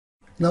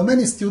Now,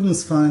 many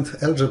students find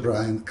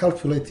algebra and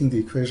calculating the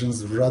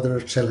equations rather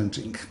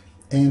challenging.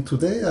 And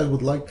today I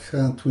would like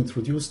to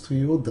introduce to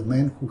you the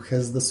man who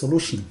has the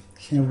solution,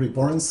 Henry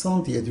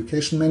Borenson, the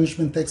education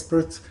management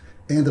expert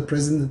and the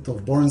president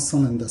of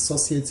Borenson and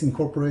Associates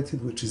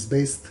Incorporated, which is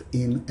based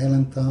in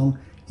Allentown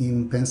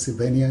in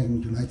Pennsylvania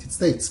in the United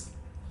States.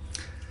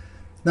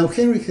 Now,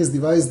 Henry has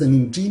devised an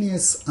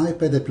ingenious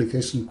iPad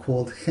application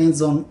called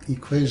Hands-On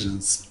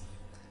Equations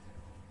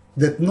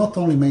that not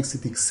only makes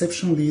it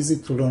exceptionally easy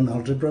to learn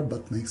algebra,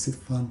 but makes it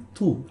fun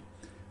too.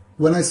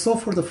 When I saw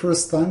for the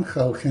first time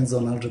how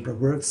hands-on algebra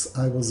works,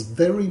 I was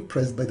very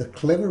impressed by the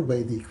clever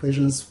way the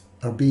equations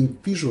are being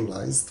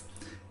visualized,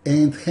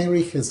 and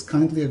Henry has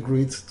kindly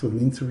agreed to an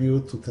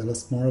interview to tell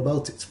us more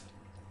about it.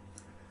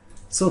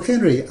 So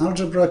Henry,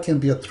 algebra can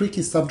be a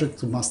tricky subject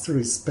to master,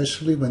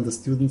 especially when the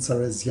students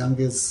are as young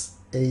as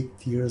 8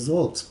 years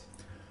old.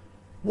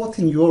 What,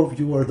 in your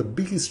view, are the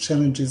biggest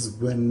challenges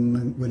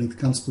when it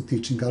comes to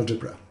teaching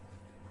algebra?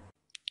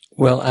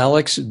 Well,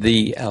 Alex,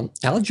 the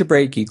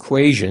algebraic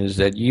equations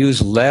that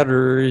use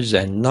letters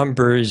and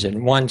numbers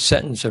in one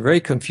sentence are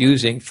very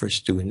confusing for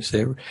students.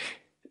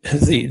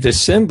 The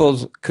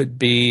symbols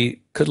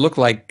could look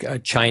like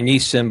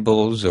Chinese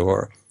symbols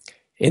or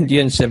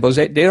Indian symbols.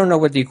 They don't know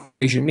what the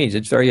equation means.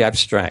 It's very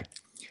abstract.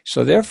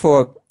 So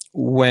therefore,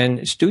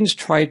 when students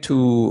try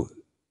to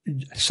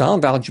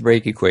solve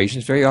algebraic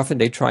equations, very often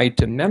they try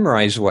to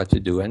memorize what to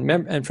do.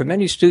 And for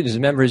many students,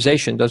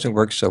 memorization doesn't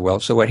work so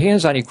well. So what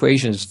hands-on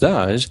equations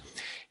does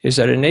is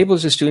that it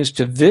enables the students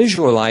to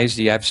visualize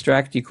the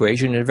abstract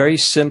equation in a very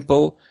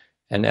simple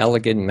and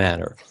elegant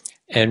manner.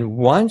 And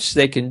once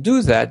they can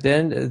do that,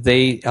 then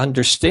they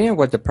understand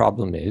what the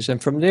problem is.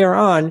 And from there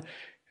on,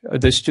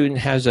 the student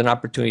has an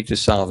opportunity to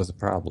solve the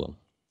problem.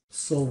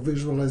 So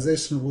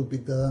visualization would be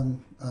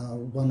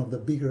one of the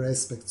bigger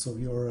aspects of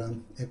your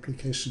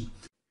application.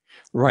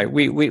 Right.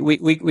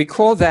 We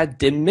call that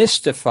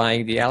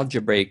demystifying the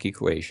algebraic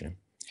equation.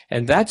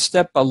 And that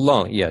step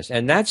alone, yes,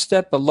 and that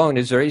step alone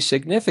is very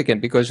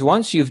significant because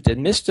once you've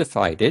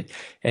demystified it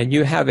and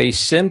you have a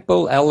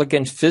simple,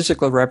 elegant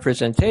physical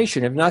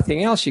representation, if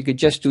nothing else, you could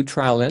just do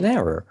trial and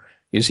error,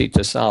 you see,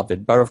 to solve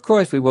it. But of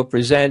course, we will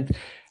present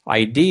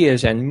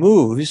ideas and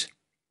moves,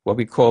 what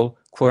we call,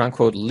 quote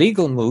unquote,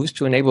 legal moves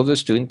to enable the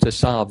student to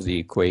solve the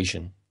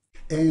equation.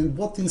 And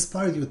what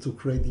inspired you to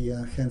create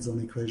the hands-on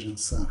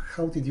equations?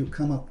 How did you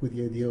come up with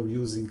the idea of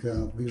using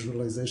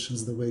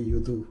visualizations the way you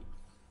do?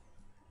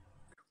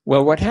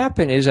 Well, what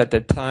happened is at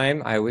the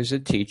time I was a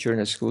teacher in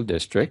a school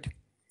district,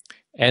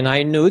 and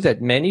I knew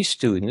that many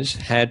students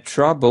had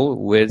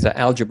trouble with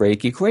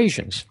algebraic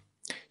equations.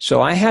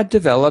 So I had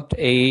developed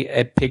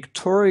a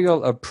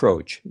pictorial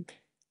approach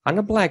on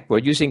a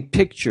blackboard using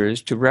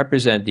pictures to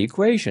represent the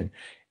equation.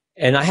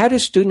 And I had a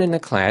student in the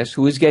class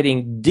who was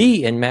getting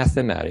D in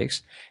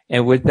mathematics,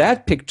 and with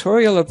that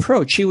pictorial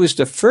approach, she was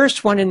the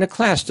first one in the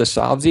class to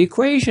solve the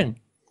equation.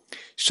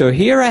 So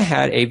here I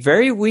had a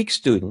very weak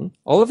student,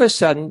 all of a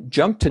sudden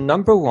jump to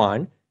number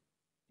one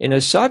in a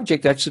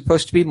subject that's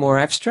supposed to be more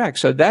abstract.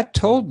 So that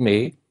told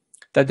me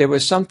that there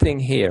was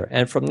something here.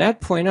 And from that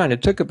point on,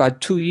 it took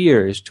about 2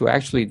 years to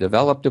actually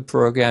develop the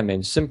program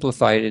and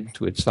simplify it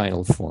into its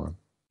final form.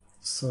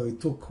 So it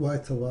took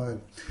quite a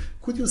while.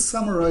 Could you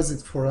summarize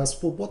it for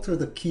us? Well, what are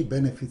the key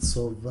benefits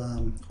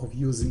of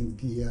using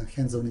the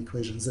hands-on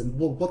equations? And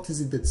what is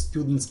it that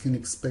students can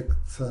expect?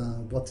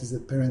 What is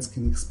it parents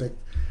can expect?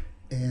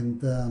 And,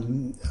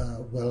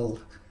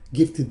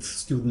 gifted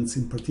students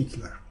in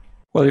particular?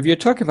 Well, if you're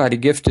talking about a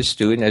gifted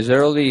student, as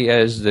early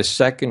as the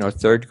second or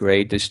third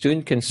grade, the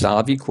student can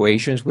solve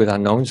equations with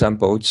unknowns on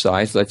both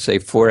sides. Let's say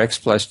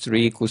 4x plus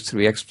 3 equals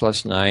 3x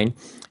plus 9,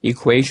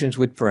 equations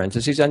with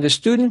parentheses, and the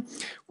student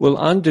will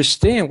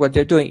understand what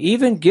they're doing.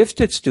 Even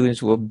gifted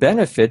students will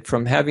benefit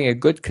from having a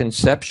good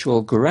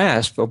conceptual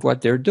grasp of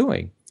what they're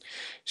doing.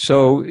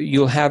 So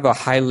you'll have a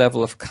high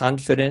level of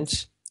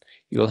confidence.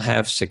 You'll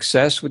have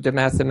success with the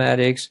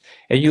mathematics,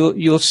 and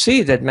you'll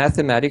see that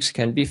mathematics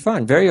can be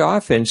fun. Very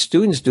often,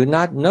 students do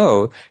not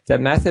know that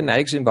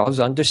mathematics involves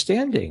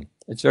understanding.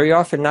 It's very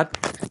often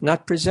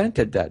not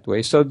presented that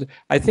way. So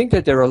I think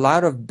that there are a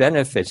lot of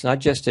benefits, not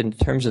just in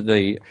terms of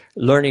the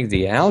learning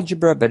the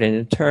algebra, but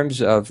in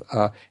terms of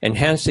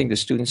enhancing the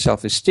student's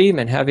self-esteem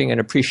and having an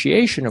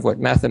appreciation of what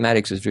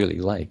mathematics is really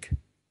like.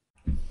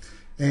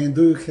 And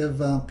do you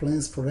have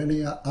plans for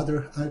any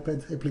other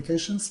iPad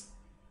applications?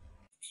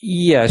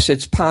 Yes,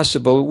 it's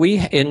possible. We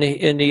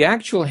in the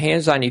actual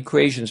hands-on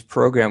equations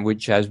program,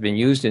 which has been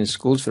used in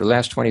schools for the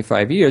last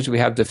 25 years, we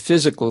have the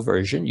physical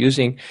version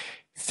using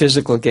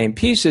physical game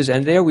pieces,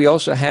 and there we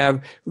also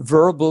have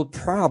verbal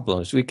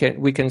problems. We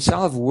can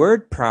solve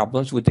word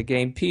problems with the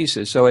game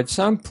pieces. So at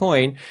some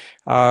point,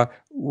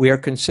 we are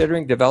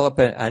considering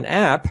developing an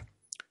app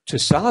to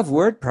solve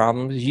word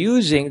problems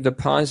using the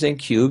pawns and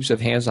cubes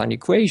of hands-on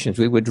equations.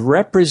 We would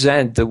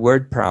represent the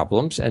word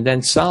problems and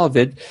then solve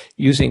it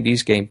using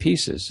these game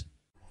pieces.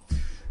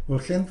 Well,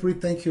 Henry,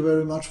 thank you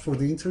very much for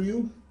the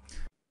interview.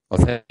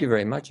 Well, thank you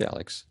very much,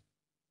 Alex.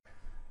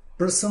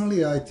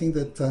 Personally, I think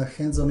that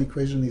hands-on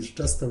equation is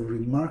just a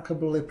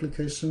remarkable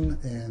application,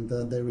 and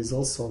there is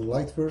also a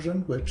light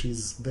version which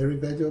is very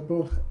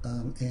valuable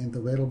and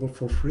available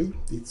for free.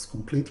 It's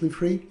completely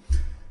free.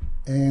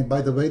 And by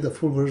the way, the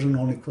full version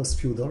only costs a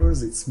few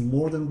dollars. It's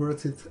more than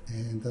worth it,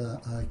 and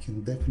I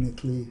can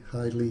definitely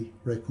highly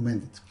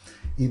recommend it.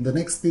 In the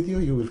next video,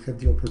 you will have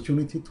the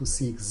opportunity to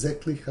see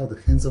exactly how the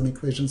hands-on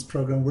equations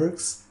program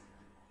works.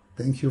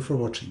 Thank you for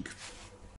watching.